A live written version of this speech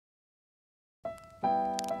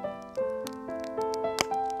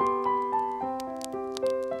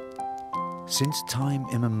Since time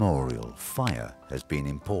immemorial, fire has been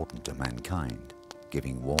important to mankind,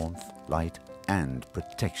 giving warmth, light, and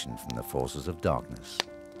protection from the forces of darkness.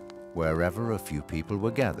 Wherever a few people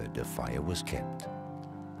were gathered, a fire was kept.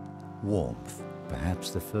 Warmth, perhaps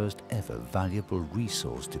the first ever valuable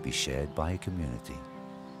resource to be shared by a community.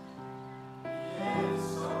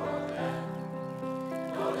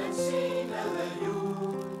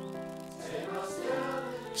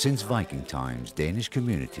 Since Viking times, Danish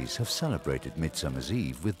communities have celebrated Midsummer's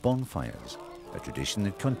Eve with bonfires, a tradition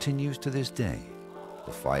that continues to this day,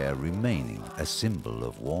 the fire remaining a symbol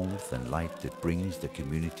of warmth and light that brings the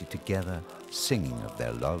community together, singing of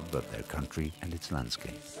their love of their country and its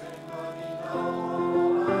landscape.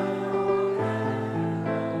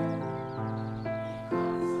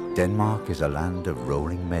 Denmark is a land of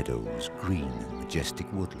rolling meadows, green and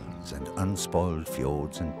majestic woodlands, and unspoiled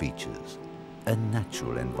fjords and beaches. A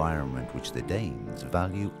natural environment which the Danes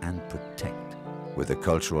value and protect, with a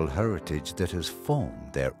cultural heritage that has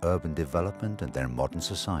formed their urban development and their modern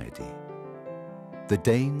society. The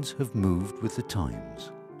Danes have moved with the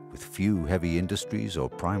times. With few heavy industries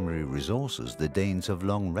or primary resources, the Danes have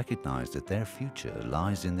long recognized that their future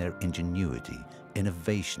lies in their ingenuity,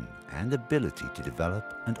 innovation, and ability to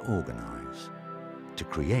develop and organize, to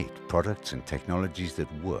create products and technologies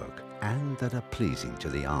that work and that are pleasing to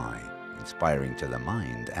the eye, inspiring to the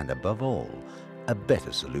mind, and above all, a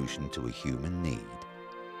better solution to a human need.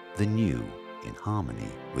 The new in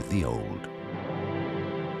harmony with the old.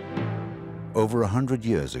 Over 100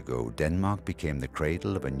 years ago, Denmark became the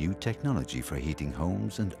cradle of a new technology for heating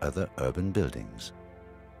homes and other urban buildings.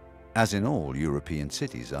 As in all European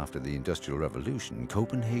cities after the Industrial Revolution,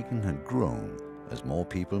 Copenhagen had grown as more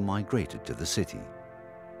people migrated to the city.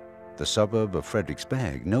 The suburb of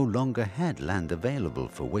Frederiksberg no longer had land available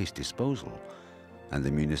for waste disposal, and the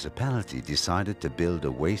municipality decided to build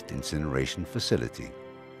a waste incineration facility.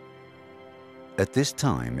 At this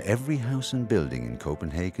time, every house and building in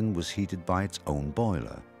Copenhagen was heated by its own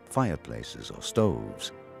boiler, fireplaces or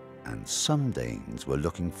stoves, and some Danes were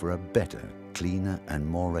looking for a better, cleaner and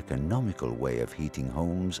more economical way of heating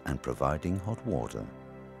homes and providing hot water.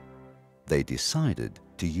 They decided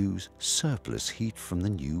to use surplus heat from the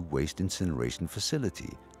new waste incineration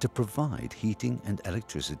facility to provide heating and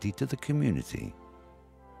electricity to the community.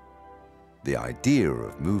 The idea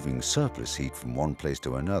of moving surplus heat from one place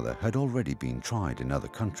to another had already been tried in other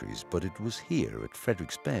countries, but it was here at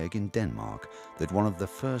Frederiksberg in Denmark that one of the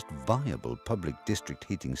first viable public district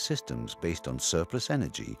heating systems based on surplus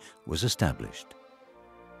energy was established.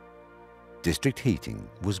 District heating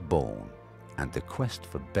was born, and the quest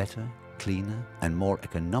for better, cleaner and more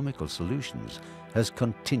economical solutions has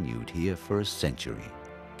continued here for a century,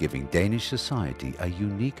 giving Danish society a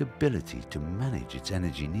unique ability to manage its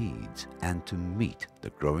energy needs and to meet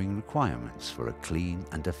the growing requirements for a clean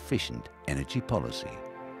and efficient energy policy.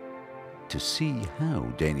 To see how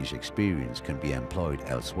Danish experience can be employed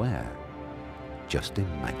elsewhere, just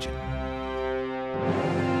imagine.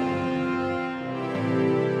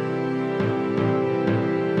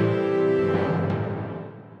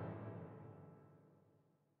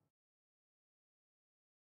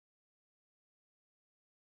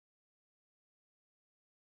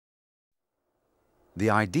 The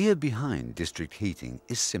idea behind district heating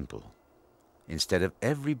is simple. Instead of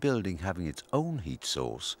every building having its own heat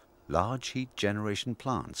source, large heat generation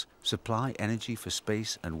plants supply energy for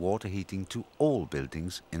space and water heating to all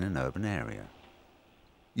buildings in an urban area.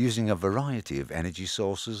 Using a variety of energy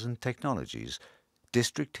sources and technologies,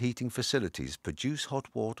 district heating facilities produce hot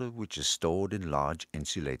water which is stored in large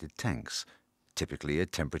insulated tanks, typically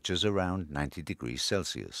at temperatures around 90 degrees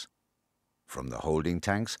Celsius. From the holding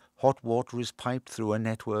tanks, hot water is piped through a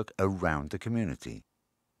network around the community.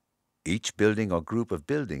 Each building or group of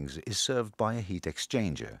buildings is served by a heat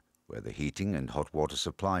exchanger, where the heating and hot water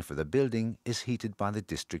supply for the building is heated by the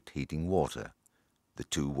district heating water. The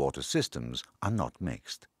two water systems are not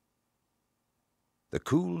mixed. The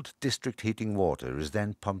cooled district heating water is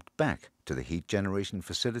then pumped back to the heat generation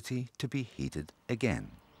facility to be heated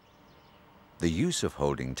again. The use of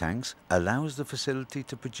holding tanks allows the facility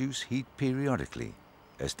to produce heat periodically,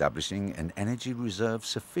 establishing an energy reserve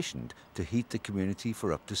sufficient to heat the community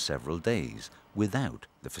for up to several days, without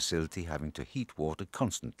the facility having to heat water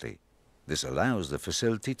constantly. This allows the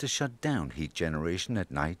facility to shut down heat generation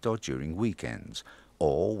at night or during weekends,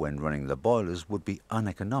 or when running the boilers would be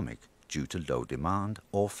uneconomic due to low demand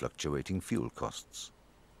or fluctuating fuel costs.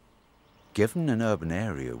 Given an urban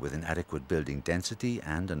area with an adequate building density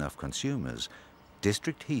and enough consumers,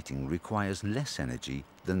 district heating requires less energy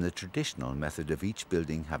than the traditional method of each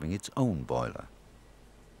building having its own boiler.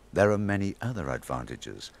 There are many other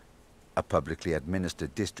advantages. A publicly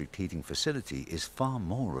administered district heating facility is far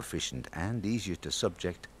more efficient and easier to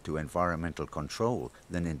subject to environmental control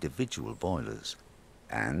than individual boilers.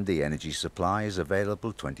 And the energy supply is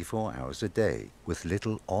available 24 hours a day, with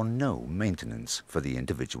little or no maintenance for the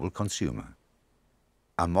individual consumer.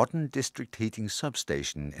 A modern district heating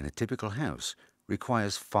substation in a typical house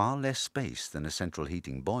requires far less space than a central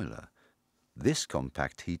heating boiler. This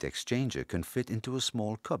compact heat exchanger can fit into a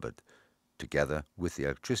small cupboard, together with the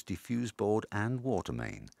electricity fuse board and water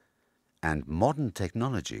main. And modern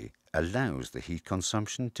technology allows the heat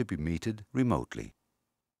consumption to be metered remotely.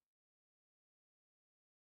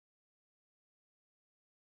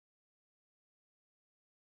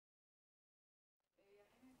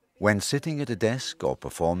 When sitting at a desk or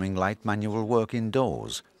performing light manual work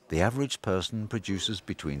indoors, the average person produces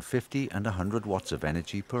between 50 and 100 watts of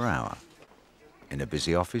energy per hour. In a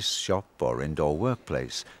busy office, shop or indoor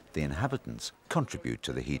workplace, the inhabitants contribute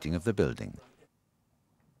to the heating of the building.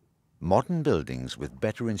 Modern buildings with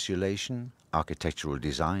better insulation, architectural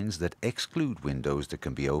designs that exclude windows that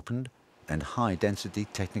can be opened, and high-density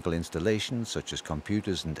technical installations such as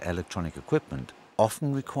computers and electronic equipment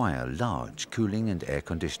often require large cooling and air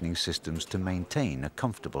conditioning systems to maintain a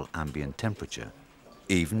comfortable ambient temperature,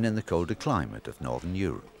 even in the colder climate of Northern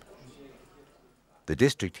Europe. The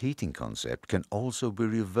district heating concept can also be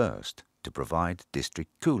reversed to provide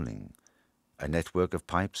district cooling. A network of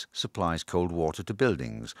pipes supplies cold water to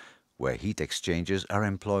buildings, where heat exchangers are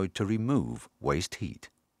employed to remove waste heat.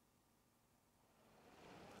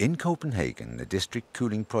 In Copenhagen, a district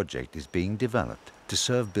cooling project is being developed to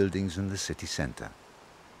serve buildings in the city centre.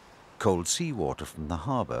 Cold seawater from the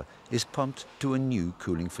harbour is pumped to a new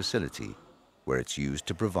cooling facility, where it's used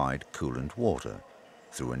to provide coolant water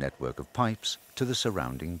through a network of pipes to the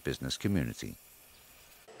surrounding business community.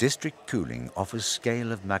 District cooling offers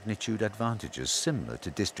scale of magnitude advantages similar to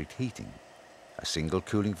district heating. A single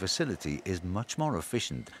cooling facility is much more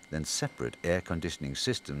efficient than separate air conditioning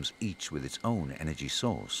systems, each with its own energy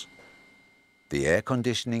source. The air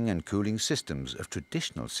conditioning and cooling systems of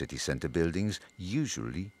traditional city centre buildings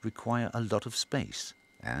usually require a lot of space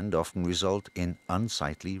and often result in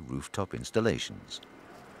unsightly rooftop installations.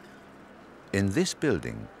 In this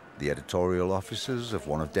building, the editorial offices of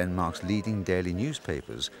one of Denmark's leading daily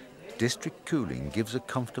newspapers, district cooling gives a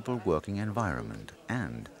comfortable working environment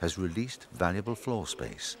and has released valuable floor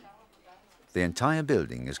space. The entire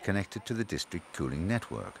building is connected to the district cooling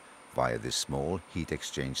network via this small heat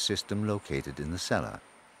exchange system located in the cellar.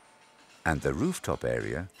 And the rooftop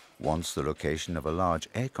area, once the location of a large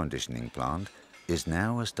air conditioning plant, is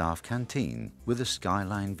now a staff canteen with a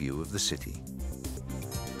skyline view of the city.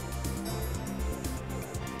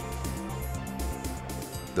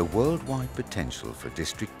 The worldwide potential for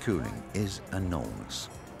district cooling is enormous.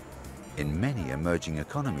 In many emerging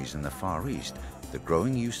economies in the Far East, the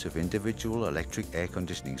growing use of individual electric air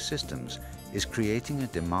conditioning systems is creating a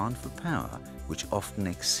demand for power which often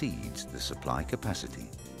exceeds the supply capacity.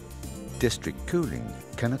 District cooling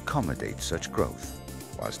can accommodate such growth,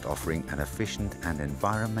 whilst offering an efficient and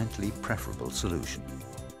environmentally preferable solution.